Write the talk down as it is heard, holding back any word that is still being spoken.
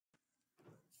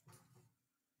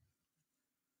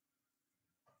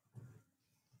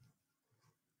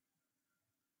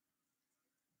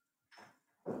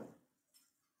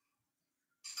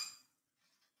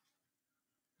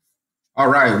All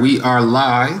right, we are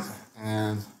live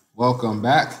and welcome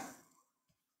back.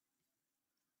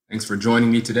 Thanks for joining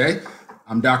me today.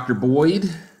 I'm Dr. Boyd,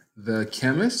 the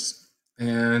chemist,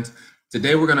 and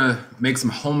today we're going to make some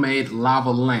homemade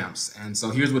lava lamps. And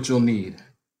so here's what you'll need.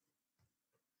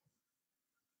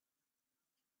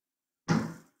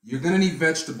 You're going to need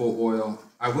vegetable oil.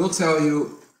 I will tell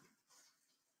you,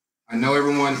 I know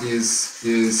everyone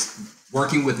is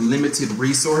working with limited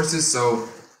resources, so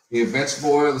if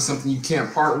vegetable oil is something you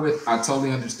can't part with, I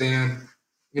totally understand.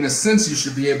 In a sense, you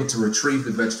should be able to retrieve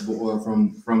the vegetable oil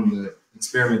from the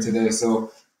experiment today.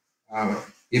 So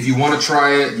if you want to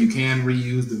try it, you can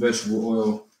reuse the vegetable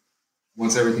oil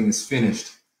once everything is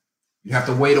finished. You have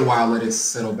to wait a while, let it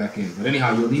settle back in. But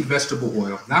anyhow, you'll need vegetable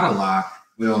oil, not a lot.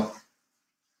 Well,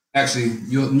 actually,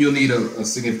 you'll need a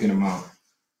significant amount.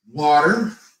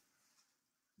 Water,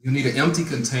 you'll need an empty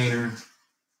container,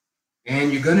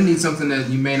 and you're going to need something that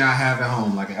you may not have at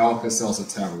home, like an Alka-Seltzer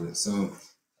tablet. So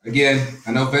again,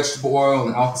 I know vegetable oil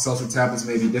and Alka-Seltzer tablets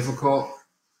may be difficult,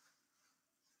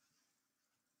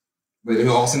 but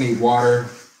you'll also need water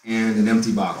and an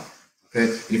empty bottle. Okay,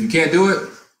 and if you can't do it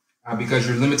because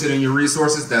you're limited in your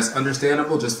resources, that's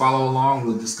understandable. Just follow along.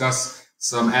 We'll discuss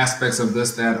some aspects of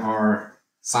this that are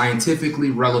scientifically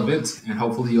relevant, and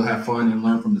hopefully you'll have fun and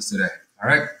learn from this today. All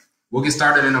right, we'll get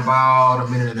started in about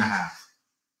a minute and a half.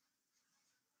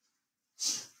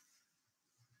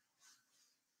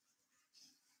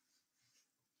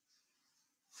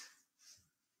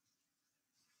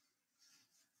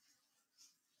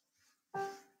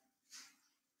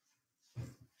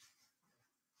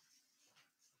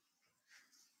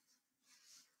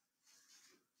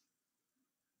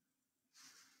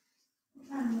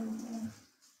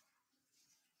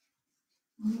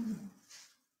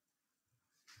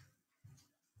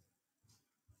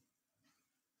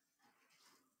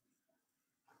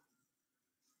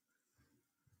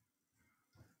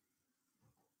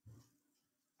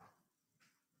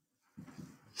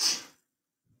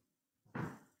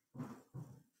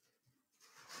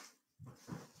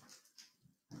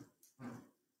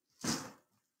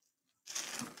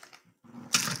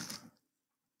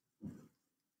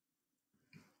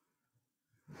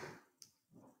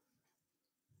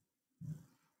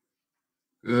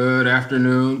 Good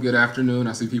afternoon. Good afternoon.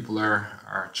 I see people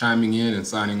are chiming in and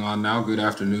signing on now. Good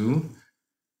afternoon.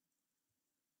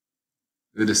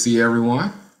 Good to see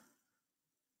everyone.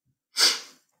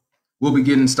 We'll be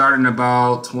getting started in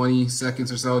about 20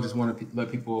 seconds or so. Just want to let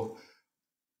people,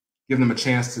 give them a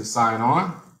chance to sign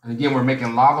on. And again, we're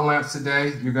making lava lamps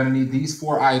today. You're going to need these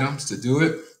 4 items to do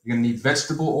it. You're going to need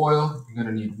vegetable oil. You're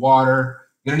going to need water.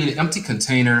 You're going to need an empty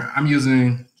container. I'm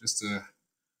using just a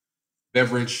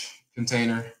beverage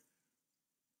container.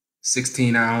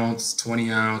 16 ounce, 20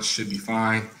 ounce should be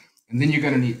fine. And then you're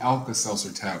going to need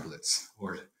Alka-Seltzer tablets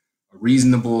or a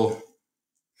reasonable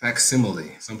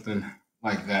facsimile, something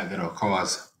like that that'll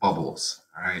cause bubbles.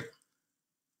 All right.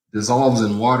 Dissolves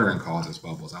in water and causes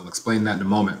bubbles. I'll explain that in a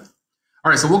moment. All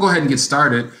right, so we'll go ahead and get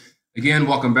started. Again,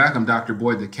 welcome back. I'm Dr.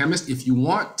 Boyd, the chemist. If you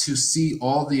want to see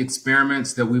all the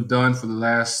experiments that we've done for the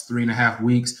last 3.5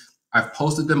 weeks, I've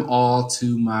posted them all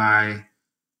to my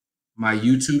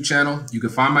YouTube channel. You can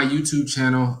find my YouTube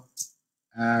channel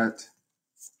at,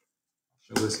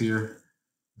 show this here,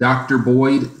 Dr.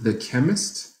 Boyd, the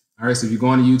chemist. All right, so if you go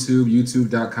on YouTube,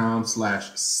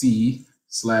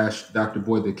 youtube.com/c/Dr.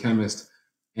 Boyd, the chemist,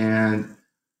 and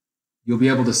you'll be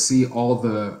able to see all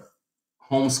the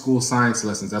homeschool science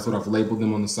lessons. That's what I've labeled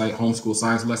them on the site, homeschool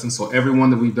science lessons. So every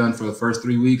one that we've done for the first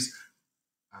 3 weeks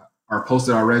are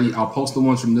posted already. I'll post the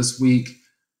ones from this week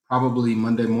probably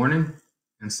Monday morning.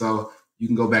 And so you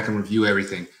can go back and review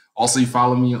everything. Also, you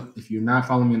follow me. If you're not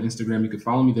following me on Instagram, you can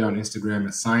follow me there on Instagram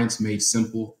at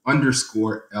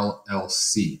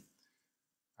ScienceMadeSimple_LLC.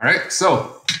 All right,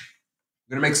 so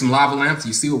we're gonna make some lava lamps.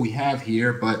 You see what we have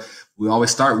here, but we always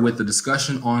start with the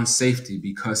discussion on safety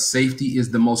because safety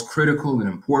is the most critical and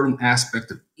important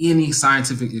aspect of any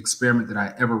scientific experiment that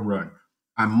I ever run.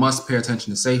 I must pay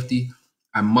attention to safety.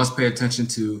 I must pay attention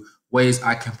to ways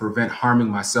I can prevent harming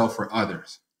myself or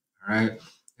others. All right.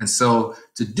 And so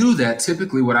to do that,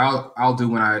 typically what I'll do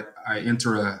when I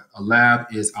enter a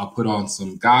lab is I'll put on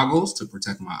some goggles to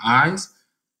protect my eyes,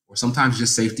 or sometimes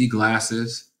just safety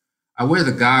glasses. I wear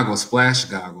the goggles, splash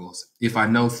goggles, if I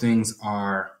know things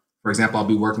are, for example, I'll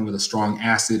be working with a strong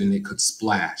acid and it could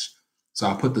splash. So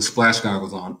I'll put the splash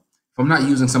goggles on. If I'm not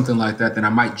using something like that, then I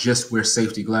might just wear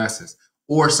safety glasses.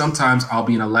 Or sometimes I'll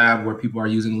be in a lab where people are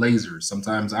using lasers.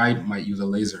 Sometimes I might use a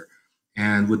laser.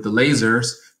 And with the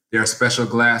lasers, there are special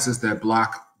glasses that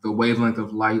block the wavelength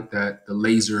of light that the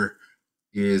laser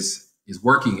is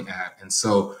working at. And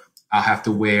so I'll have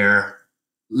to wear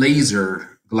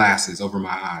laser glasses over my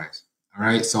eyes. All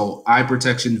right, so eye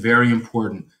protection, very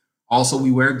important. Also,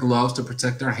 we wear gloves to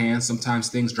protect our hands. Sometimes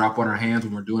things drop on our hands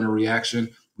when we're doing a reaction.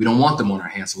 We don't want them on our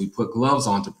hands, so we put gloves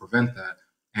on to prevent that.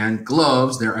 And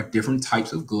gloves, there are different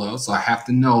types of gloves. So I have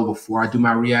to know before I do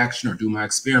my reaction or do my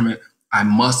experiment, I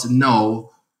must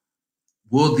know,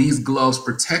 will these gloves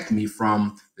protect me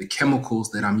from the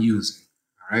chemicals that I'm using?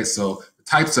 All right, so the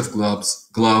types of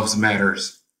gloves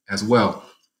matters as well.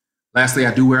 Lastly,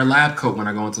 I do wear a lab coat when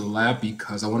I go into the lab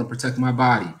because I want to protect my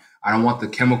body. I don't want the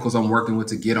chemicals I'm working with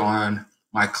to get on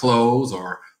my clothes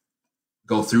or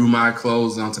go through my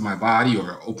clothes onto my body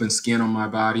or open skin on my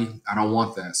body. I don't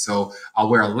want that. So I'll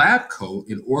wear a lab coat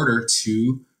in order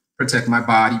to protect my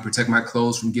body, protect my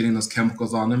clothes from getting those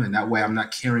chemicals on them. And that way I'm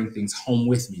not carrying things home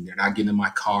with me. They're not getting in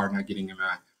my car, not getting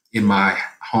in my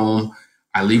home.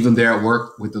 I leave them there at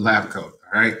work with the lab coat.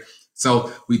 All right.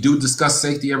 So we do discuss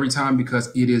safety every time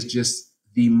because it is just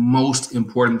the most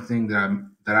important thing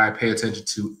that I pay attention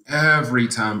to every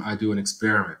time I do an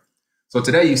experiment. So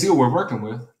today you see what we're working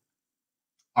with.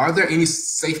 Are there any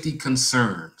safety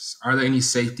concerns? Are there any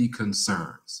safety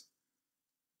concerns?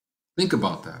 Think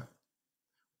about that.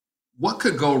 What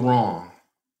could go wrong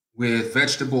with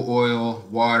vegetable oil,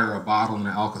 water, a bottle, and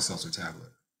an Alka-Seltzer tablet?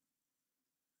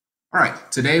 All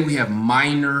right, today we have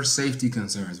minor safety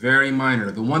concerns, very minor.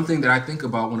 The one thing that I think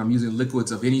about when I'm using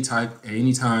liquids of any type at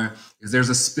any time is there's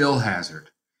a spill hazard.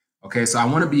 Okay, so I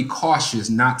want to be cautious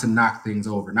not to knock things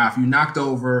over. Now, if you knocked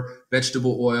over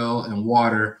vegetable oil and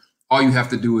water, all you have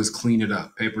to do is clean it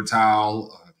up. Paper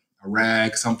towel, a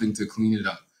rag, something to clean it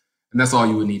up. And that's all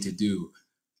you would need to do.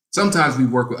 Sometimes we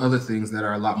work with other things that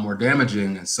are a lot more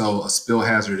damaging, and so a spill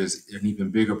hazard is an even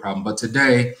bigger problem. But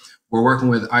today, we're working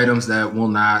with items that will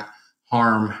not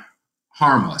harm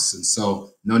us. And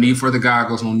so no need for the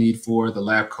goggles, no need for the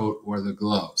lab coat or the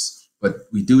gloves. But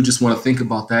we do just want to think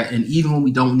about that. And even when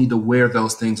we don't need to wear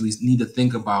those things, we need to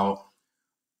think about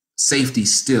safety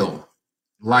still,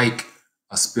 like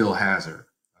a spill hazard.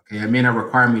 Okay, it may not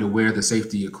require me to wear the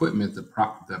safety equipment,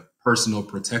 the personal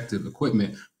protective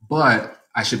equipment, but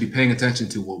I should be paying attention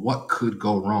to, well, what could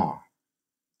go wrong?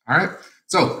 All right.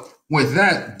 So with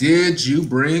that, did you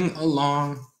bring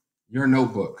along your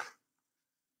notebook?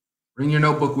 Bring your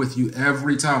notebook with you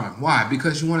every time. Why?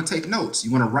 Because you want to take notes.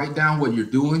 You want to write down what you're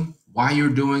doing, why you're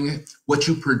doing it, what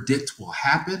you predict will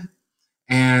happen,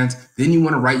 and then you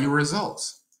want to write your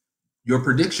results. Your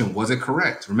prediction, was it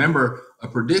correct? Remember, a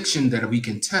prediction that we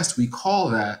can test, we call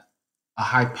that a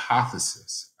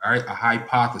hypothesis. All right, a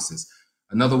hypothesis.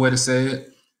 Another way to say it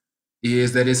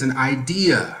is that it's an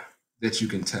idea that you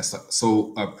can test.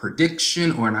 So a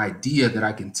prediction or an idea that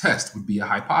I can test would be a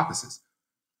hypothesis.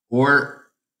 Or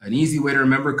an easy way to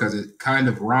remember, because it kind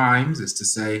of rhymes, is to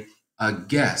say a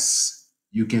guess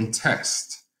you can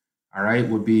test, all right,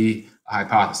 would be a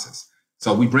hypothesis.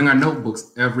 So we bring our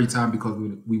notebooks every time because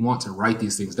we want to write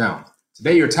these things down.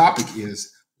 Today, your topic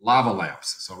is lava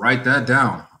lamps. So write that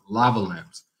down, lava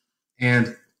lamps.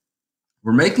 And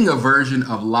we're making a version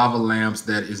of lava lamps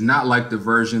that is not like the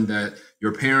version that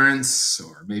your parents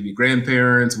or maybe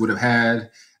grandparents would have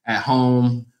had at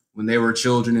home when they were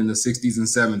children in the 60s and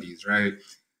 70s, right?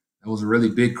 That was a really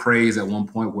big craze at one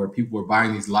point where people were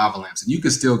buying these lava lamps. And you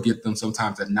can still get them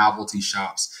sometimes at novelty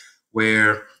shops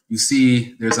where you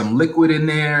see there's some liquid in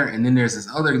there and then there's this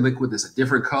other liquid that's a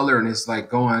different color and it's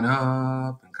like going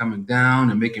up and coming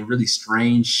down and making really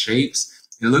strange shapes.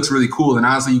 It looks really cool. And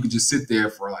honestly, you could just sit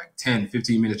there for like 10,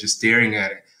 15 minutes just staring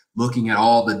at it, looking at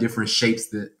all the different shapes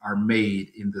that are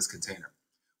made in this container.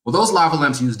 Well, those lava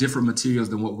lamps use different materials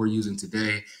than what we're using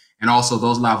today. And also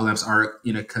those lava lamps are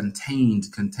in a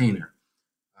contained container,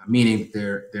 meaning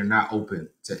they're not open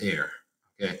to air.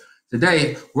 Okay.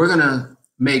 Today, we're going to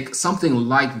make something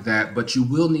like that, but you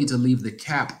will need to leave the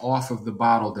cap off of the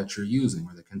bottle that you're using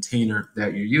or the container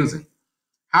that you're using.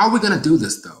 How are we going to do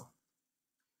this though?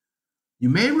 You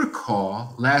may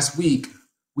recall last week,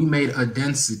 we made a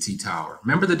density tower.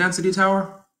 Remember the density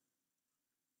tower?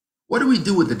 What do we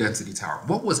do with the density tower?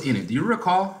 What was in it? Do you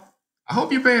recall? I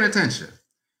hope you're paying attention.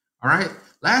 All right.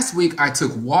 Last week, I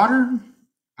took water,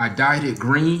 I dyed it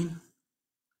green,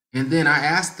 and then I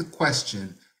asked the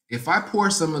question, if I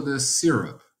pour some of this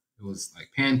syrup, it was like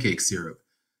pancake syrup,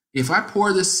 if I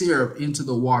pour this syrup into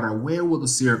the water, where will the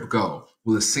syrup go?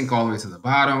 Will it sink all the way to the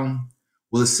bottom?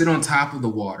 Will it sit on top of the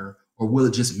water? Or will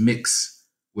it just mix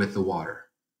with the water?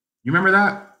 You remember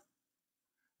that?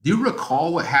 Do you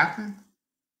recall what happened?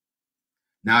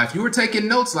 Now, if you were taking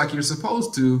notes like you're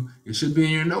supposed to, it should be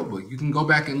in your notebook. You can go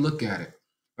back and look at it.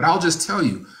 But I'll just tell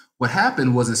you, what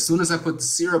happened was as soon as I put the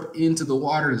syrup into the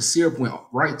water, the syrup went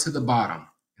right to the bottom.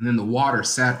 and then the water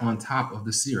sat on top of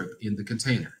the syrup in the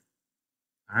container.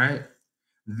 All right.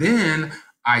 Then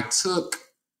I took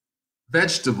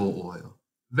vegetable oil,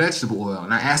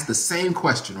 and I asked the same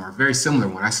question or a very similar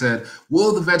one. I said,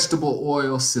 will the vegetable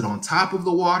oil sit on top of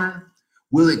the water?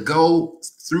 Will it go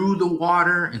through the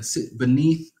water and sit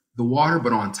beneath the water,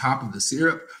 but on top of the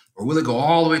syrup? Or will it go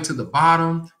all the way to the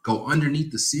bottom, go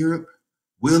underneath the syrup?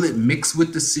 Will it mix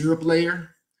with the syrup layer?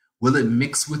 Will it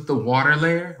mix with the water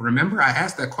layer? Remember, I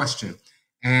asked that question.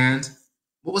 And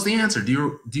what was the answer?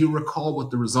 Do you recall what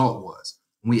the result was?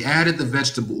 When we added the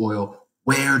vegetable oil,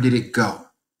 where did it go?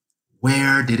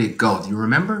 Where did it go? Do you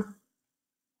remember?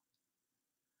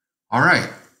 All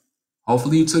right.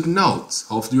 Hopefully you took notes.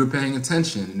 Hopefully you were paying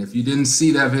attention. And if you didn't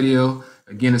see that video,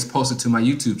 again, it's posted to my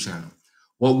YouTube channel.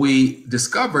 What we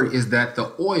discovered is that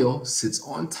the oil sits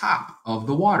on top of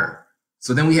the water.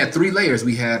 So then we had three layers.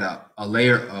 We had a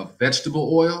layer of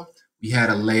vegetable oil, we had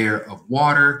a layer of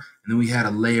water, and then we had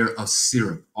a layer of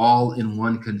syrup, all in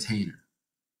one container.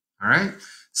 All right.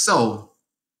 So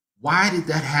why did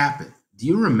that happen? Do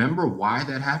you remember why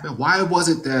that happened? Why was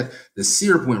it that the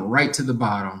syrup went right to the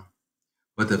bottom,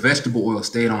 but the vegetable oil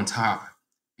stayed on top,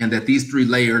 and that these three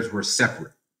layers were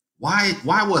separate? Why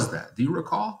was that? Do you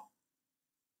recall?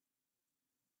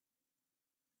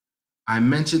 I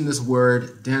mentioned this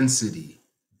word density.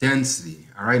 Density,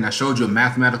 all right? And I showed you a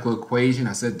mathematical equation.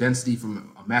 I said density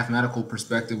from a mathematical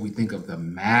perspective, we think of the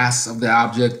mass of the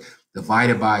object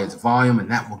divided by its volume, and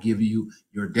that will give you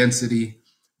your density.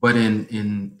 But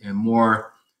in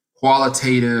more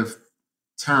qualitative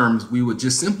terms, we would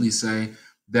just simply say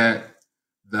that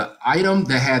the item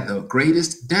that had the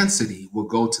greatest density will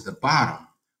go to the bottom.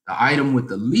 The item with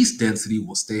the least density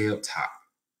will stay up top,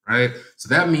 right? So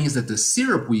that means that the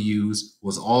syrup we used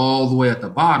was all the way at the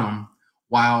bottom,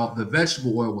 while the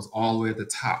vegetable oil was all the way at the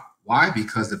top. Why?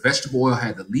 Because the vegetable oil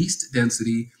had the least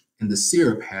density and the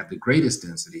syrup had the greatest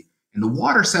density. And the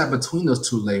water sat between those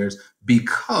two layers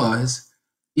because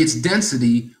its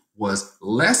density was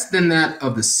less than that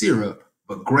of the syrup,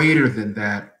 but greater than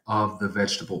that of the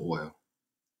vegetable oil.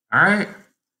 All right?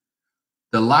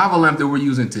 The lava lamp that we're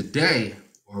using today,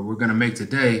 or we're going to make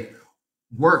today,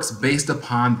 works based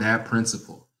upon that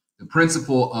principle, the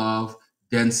principle of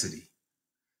density.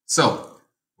 So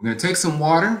we're going to take some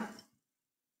water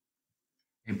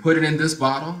and put it in this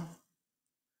bottle.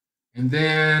 And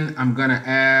then I'm going to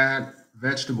add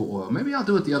vegetable oil. Maybe I'll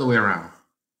do it the other way around.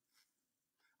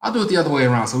 I'll do it the other way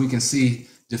around so we can see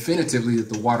definitively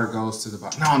that the water goes to the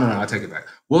bottom. No, I take it back.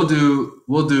 We'll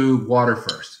do water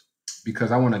first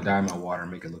because I want to dye my water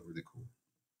and make it look really cool.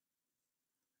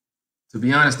 To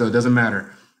be honest, though, it doesn't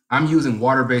matter. I'm using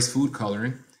water-based food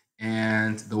coloring,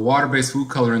 and the water-based food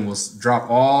coloring will drop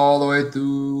all the way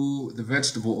through the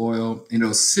vegetable oil, and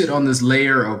it'll sit on this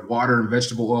layer of water and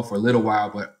vegetable oil for a little while,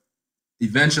 but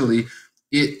eventually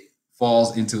it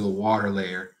falls into the water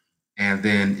layer, and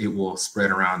then it will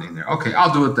spread around in there. Okay,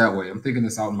 I'll do it that way. I'm thinking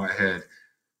this out in my head.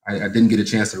 I didn't get a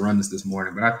chance to run this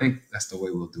morning, but I think that's the way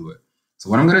we'll do it. So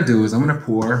what I'm going to do is I'm going to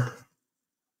pour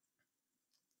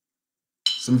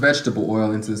some vegetable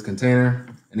oil into this container.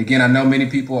 And again, I know many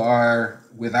people are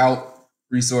without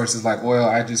resources like oil.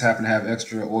 I just happen to have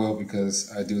extra oil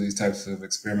because I do these types of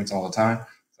experiments all the time.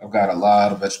 So I've got a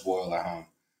lot of vegetable oil at home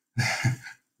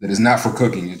that is not for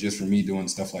cooking. It's just for me doing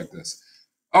stuff like this.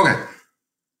 Okay.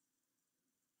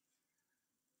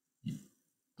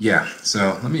 Yeah,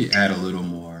 so let me add a little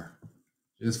more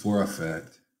just for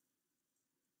effect.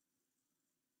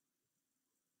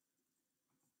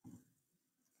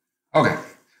 Okay,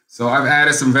 so I've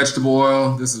added some vegetable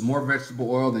oil. This is more vegetable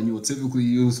oil than you will typically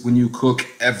use when you cook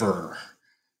ever.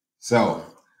 So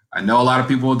I know a lot of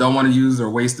people don't want to use or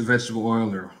waste the vegetable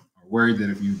oil or are worried that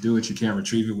if you do it, you can't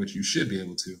retrieve it, which you should be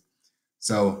able to.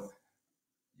 So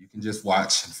you can just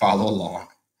watch and follow along.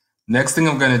 Next thing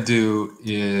I'm going to do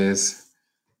is,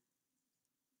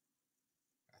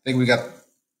 I think we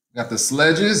got the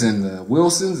Sledges and the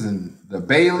Wilsons and the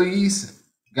Baileys.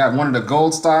 Got one of the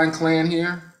Goldstein clan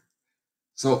here.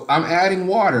 So I'm adding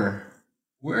water.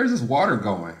 Where is this water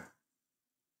going?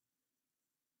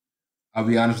 I'll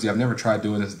be honest with you, I've never tried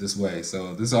doing this way,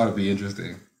 so this ought to be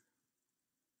interesting.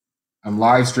 I'm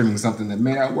live streaming something that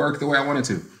may not work the way I want it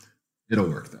to. It'll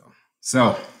work though.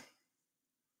 So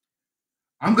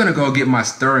I'm gonna go get my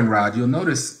stirring rod. You'll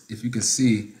notice, if you can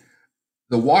see,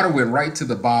 the water went right to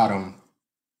the bottom,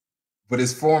 but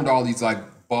it's formed all these like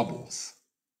bubbles.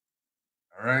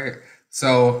 All right.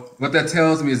 So what that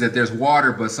tells me is that there's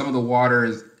water, but some of the water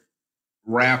is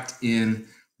wrapped in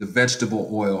the vegetable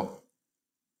oil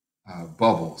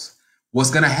bubbles.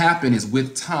 What's going to happen is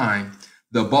with time,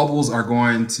 the bubbles are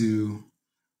going to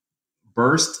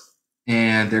burst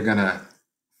and they're gonna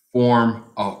form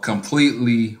a complete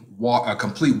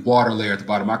water layer at the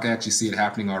bottom. I can actually see it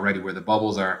happening already where the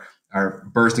bubbles are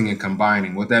bursting and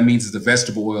combining. What that means is the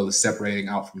vegetable oil is separating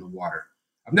out from the water.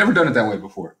 I've never done it that way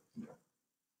before. So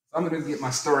I'm gonna get my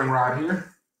stirring rod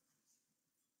here.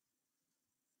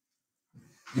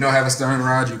 If you don't have a stirring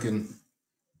rod, you can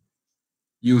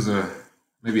use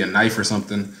maybe a knife or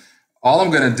something. All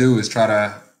I'm gonna do is try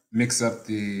to mix up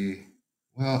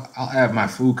I'll add my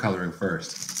food coloring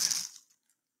first.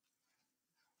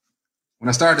 When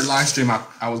I started the live stream,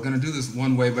 I was gonna do this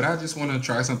one way, but I just wanna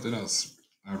try something else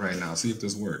right now, see if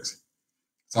this works.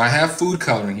 So I have food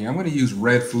coloring here. I'm gonna use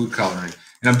red food coloring.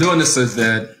 And I'm doing this so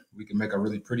that we can make a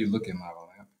really pretty looking lava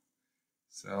lamp.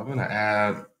 So I'm gonna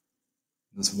add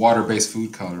this water-based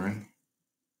food coloring.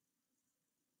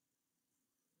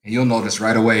 And you'll notice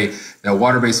right away that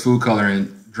water-based food coloring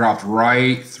dropped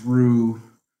right through.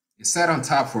 It sat on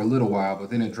top for a little while, but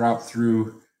then it dropped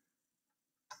through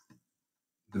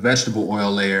the vegetable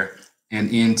oil layer and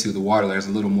into the water layers.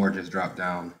 A little more just dropped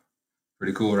down.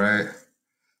 Pretty cool, right?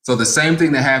 So the same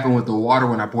thing that happened with the water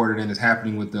when I poured it in is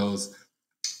happening with those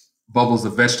bubbles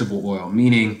of vegetable oil,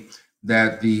 meaning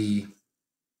that the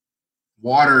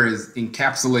water is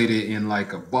encapsulated in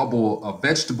like a bubble of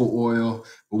vegetable oil,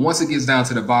 but once it gets down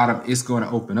to the bottom, it's going to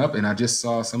open up. And I just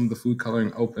saw some of the food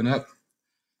coloring open up.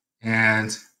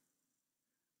 And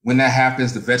when that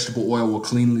happens, the vegetable oil will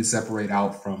cleanly separate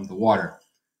out from the water.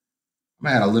 I'm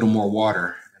gonna add a little more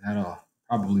water, and that'll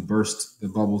probably burst the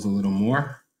bubbles a little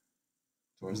more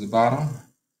towards the bottom.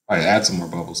 Probably add some more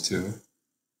bubbles too.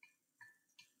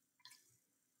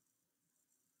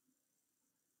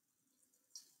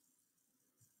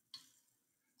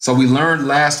 So we learned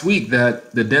last week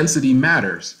that the density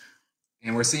matters.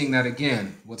 And we're seeing that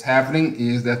again. What's happening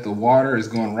is that the water is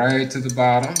going right to the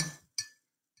bottom.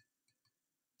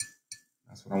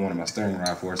 That's what I wanted my stirring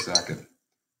rod for, so I could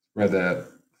spread that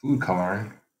food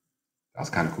coloring. That's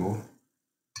kind of cool.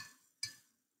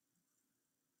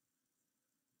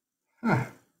 Huh.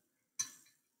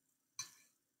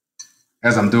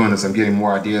 As I'm doing this, I'm getting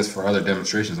more ideas for other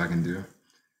demonstrations I can do.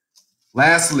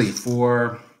 Lastly,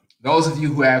 for those of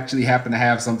you who actually happen to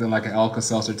have something like an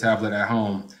Alka-Seltzer tablet at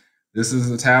home, this is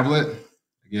a tablet.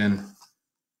 Again,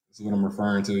 this is what I'm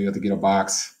referring to. You have to get a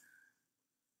box.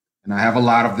 And I have a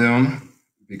lot of them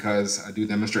because I do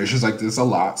demonstrations like this a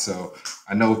lot. So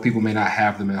I know people may not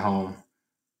have them at home.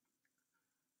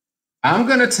 I'm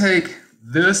going to take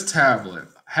this tablet.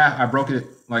 I broke it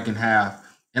like in half,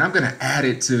 and I'm going to add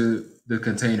it to the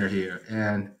container here.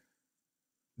 And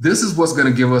this is what's going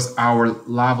to give us our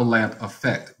lava lamp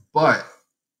effect. But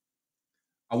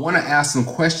I want to ask some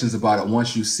questions about it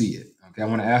once you see it. Okay, I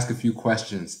want to ask a few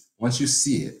questions once you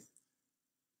see it.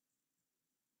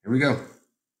 Here we go.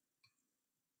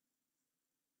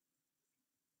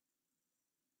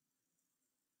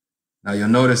 Now you'll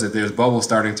notice that there's bubbles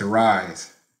starting to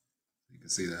rise. You can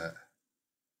see that.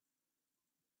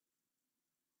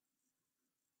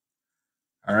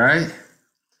 All right,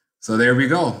 so there we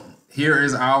go. Here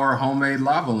is our homemade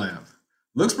lava lamp.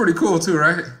 Looks pretty cool too,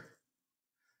 right?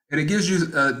 And it gives you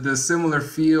the similar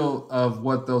feel of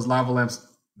what those lava lamps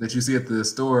that you see at the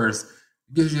stores,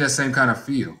 it gives you that same kind of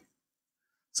feel.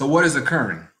 So what is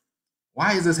occurring?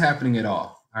 Why is this happening at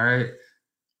all? All right.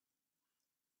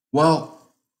 Well,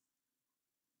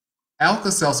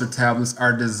 Alka-Seltzer tablets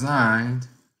are designed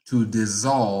to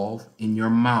dissolve in your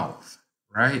mouth,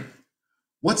 right?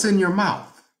 What's in your mouth?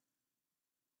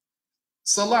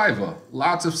 Saliva,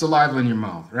 lots of saliva in your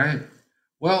mouth, right?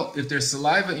 Well, if there's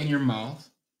saliva in your mouth,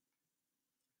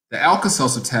 the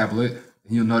Alka-Seltzer tablet,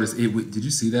 and you'll notice did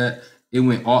you see that?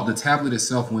 The tablet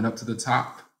itself went up to the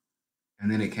top and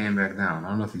then it came back down. I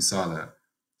don't know if you saw that.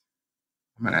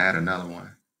 I'm gonna add another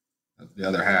one, the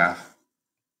other half.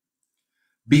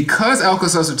 Because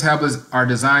Alka-Seltzer tablets are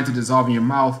designed to dissolve in your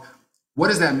mouth, what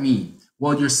does that mean?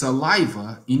 Well, your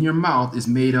saliva in your mouth is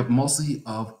made up mostly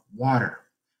of water.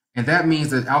 And that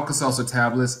means that Alka-Seltzer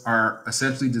tablets are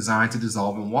essentially designed to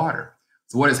dissolve in water.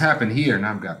 So what has happened here, and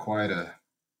I've got quite a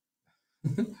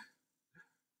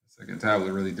second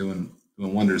tablet really doing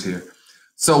wonders here.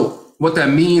 So what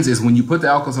that means is when you put the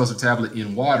Alka-Seltzer tablet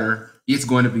in water, it's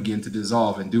going to begin to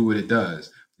dissolve and do what it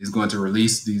does. It's going to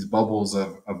release these bubbles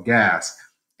of gas.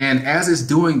 And as it's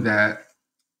doing that,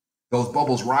 those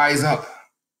bubbles rise up.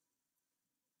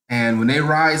 And when they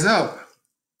rise up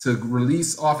to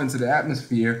release off into the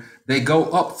atmosphere, they go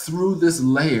up through this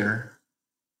layer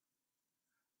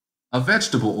of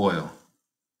vegetable oil.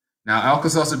 Now,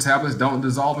 Alka-Seltzer tablets don't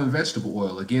dissolve in vegetable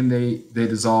oil. Again, they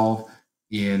dissolve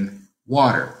in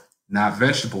water, not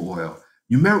vegetable oil.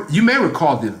 You may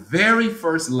recall the very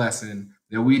first lesson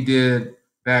that we did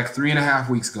back 3.5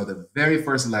 weeks ago, the very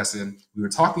first lesson. We were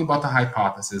talking about the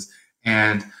hypothesis,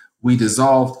 and we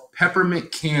dissolved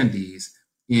peppermint candies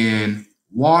in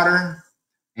water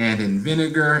and in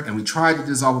vinegar, and we tried to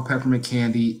dissolve a peppermint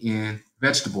candy in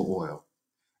vegetable oil.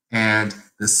 And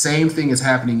the same thing is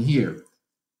happening here.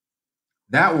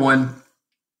 That one,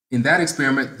 in that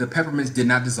experiment, the peppermints did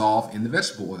not dissolve in the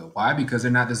vegetable oil. Why? Because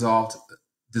they're not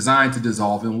designed to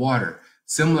dissolve in water.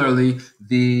 Similarly,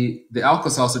 the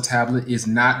Alka-Seltzer tablet is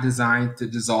not designed to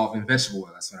dissolve in vegetable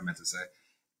oil. That's what I meant to say.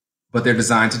 But they're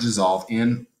designed to dissolve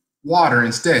in water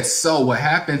instead. So what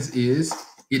happens is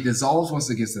it dissolves once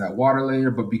it gets to that water layer,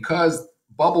 but because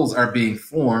bubbles are being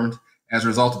formed as a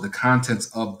result of the contents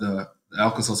of the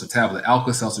Alka-Seltzer tablet,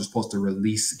 Alka-Seltzer is supposed to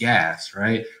release gas,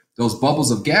 right? Those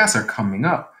bubbles of gas are coming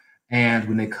up. And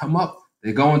when they come up,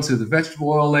 they go into the vegetable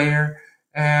oil layer,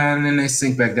 and then they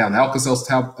sink back down. The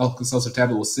Alka-Seltzer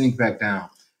tablet will sink back down.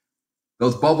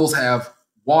 Those bubbles have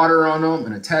water on them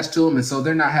and attached to them, and so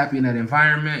they're not happy in that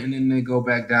environment, and then they go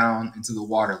back down into the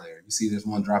water layer. You see there's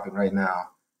one dropping right now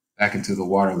back into the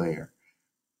water layer.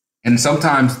 And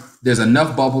sometimes there's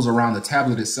enough bubbles around the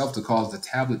tablet itself to cause the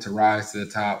tablet to rise to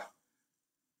the top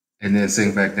and then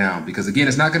sink back down. Because again,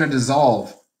 it's not going to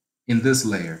dissolve in this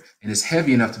layer, and it's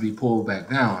heavy enough to be pulled back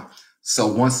down. So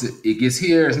once it gets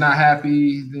here, it's not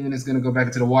happy, then it's going to go back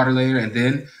into the water layer, and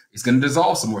then it's going to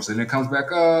dissolve some more. So then it comes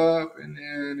back up, and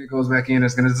then it goes back in,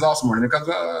 it's going to dissolve some more, and it comes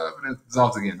up, and it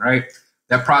dissolves again, right?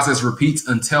 That process repeats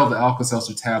until the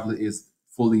Alka-Seltzer tablet is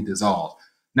fully dissolved.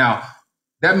 Now,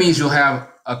 that means you'll have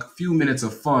a few minutes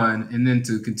of fun, and then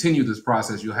to continue this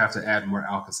process, you'll have to add more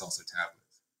Alka-Seltzer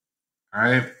tablets, all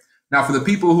right? Now, for the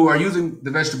people who are using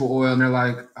the vegetable oil and they're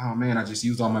like, oh man, I just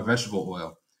used all my vegetable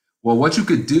oil. Well, what you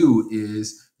could do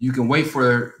is you can wait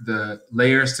for the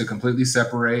layers to completely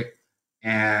separate.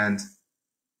 And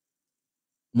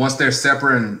once they're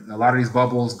separate and a lot of these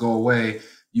bubbles go away,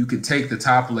 you could take the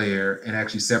top layer and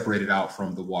actually separate it out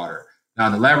from the water. Now,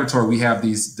 in the laboratory, we have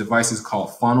these devices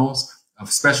called funnels, a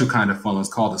special kind of funnel. It's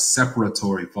called a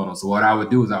separatory funnel. So what I would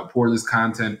do is I would pour this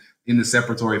content in the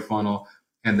separatory funnel,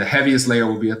 and the heaviest layer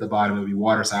will be at the bottom. It will be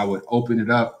water. So I would open it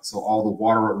up so all the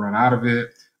water would run out of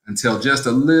it until just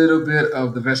a little bit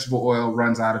of the vegetable oil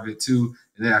runs out of it too.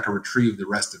 And then I can retrieve the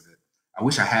rest of it. I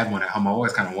wish I had one at home. I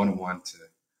always kind of wanted one to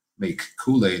make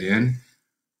Kool-Aid in.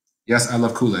 Yes, I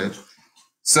love Kool-Aid.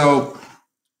 So,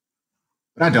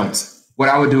 but I don't. What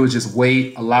I would do is just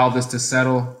wait, allow this to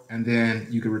settle, and then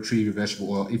you can retrieve your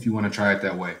vegetable oil if you want to try it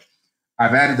that way.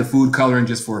 I've added the food coloring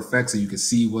just for effect so you can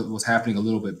see what was happening a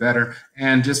little bit better.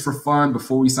 And just for fun,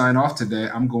 before we sign off today,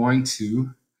 I'm going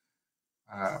to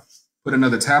put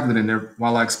another tablet in there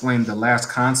while I explain the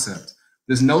last concept.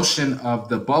 This notion of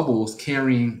the bubbles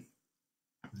carrying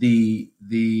the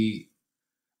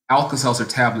Alka-Seltzer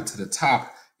tablet to the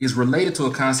top is related to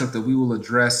a concept that we will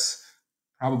address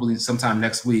probably sometime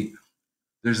next week.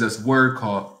 There's this word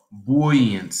called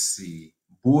buoyancy.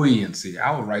 Buoyancy.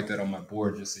 I will write that on my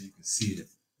board just so you can see it.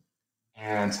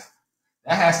 And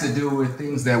that has to do with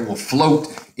things that will float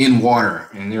in water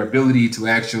and their ability to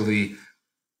actually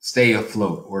stay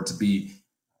afloat or to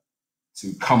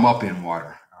come up in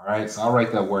water. All right. So I'll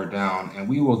write that word down, and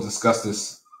we will discuss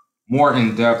this more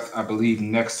in depth, I believe,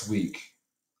 next week.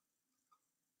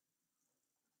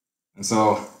 And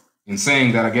so in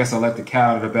saying that, I guess I'll let the cat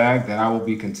out of the bag that I will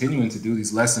be continuing to do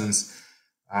these lessons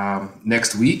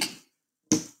next week,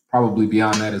 probably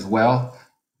beyond that as well.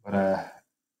 But I've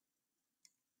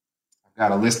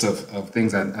got a list of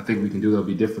things I think we can do that'll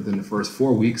be different than the first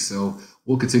 4 weeks. So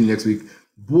we'll continue next week.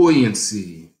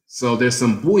 Buoyancy. So there's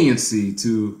some buoyancy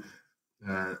to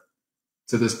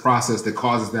this process that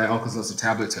causes that Alka-Seltzer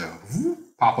tablet to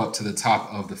pop up to the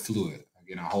top of the fluid.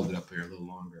 Again, I'll hold it up here a little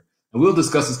longer. And we'll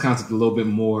discuss this concept a little bit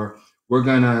more. We're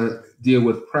going to deal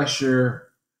with pressure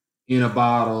in a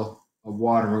bottle of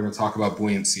water. We're going to talk about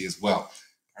buoyancy as well.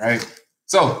 All right.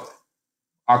 So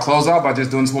I'll close out by just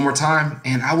doing this one more time.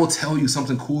 And I will tell you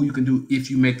something cool you can do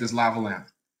if you make this lava lamp.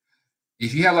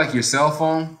 If you have like your cell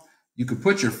phone, you could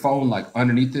put your phone like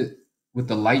underneath it with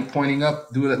the light pointing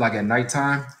up, do it like at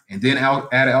nighttime, and then add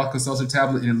an Alka-Seltzer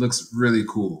tablet, and it looks really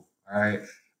cool. All right.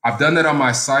 I've done that on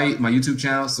my site, my YouTube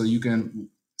channel, so you can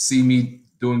see me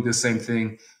doing this same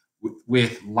thing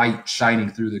with light shining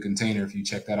through the container if you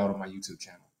check that out on my YouTube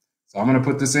channel. So I'm going to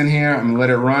put this in here. I'm going to let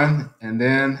it run, and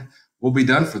then we'll be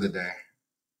done for the day.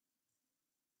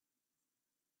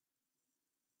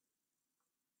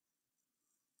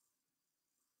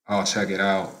 Oh, check it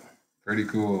out. Pretty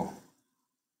cool.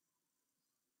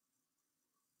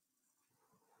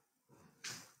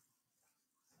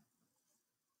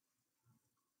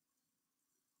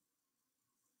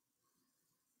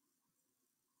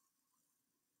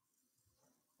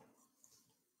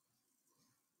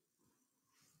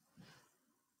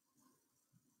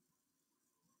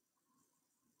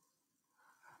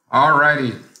 All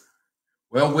righty.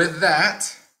 Well, with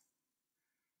that,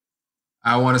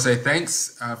 I want to say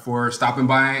thanks for stopping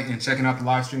by and checking out the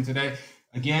live stream today.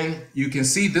 Again, you can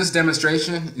see this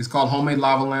demonstration is called Homemade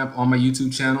Lava Lamp on my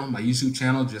YouTube channel. My YouTube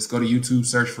channel, just go to YouTube,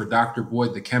 search for Dr.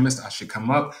 Boyd the Chemist. I should come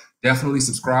up. Definitely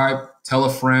subscribe, tell a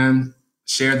friend,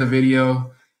 share the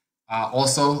video.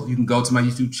 Also, you can go to my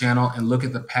YouTube channel and look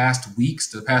at the past weeks.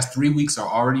 The past 3 weeks are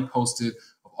already posted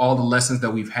of all the lessons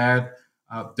that we've had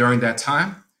during this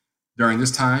time.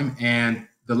 And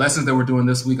the lessons that we're doing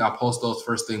this week, I'll post those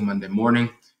first thing Monday morning.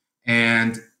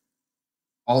 And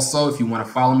also, if you want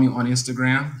to follow me on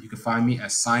Instagram, you can find me at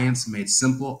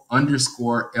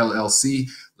ScienceMadeSimple_LLC.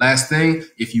 Last thing,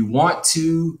 if you want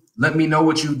to let me know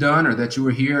what you've done or that you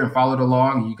were here and followed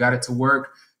along and you got it to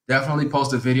work, definitely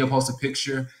post a video, post a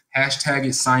picture, hashtag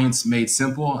it Science Made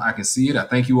Simple. I can see it. I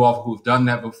thank you all who've done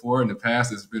that before in the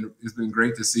past. It's been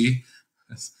great to see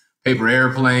paper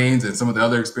airplanes and some of the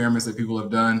other experiments that people have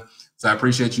done. So I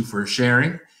appreciate you for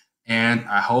sharing, and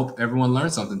I hope everyone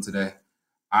learned something today.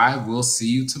 I will see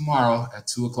you tomorrow at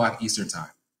 2 o'clock Eastern time.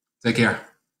 Take care.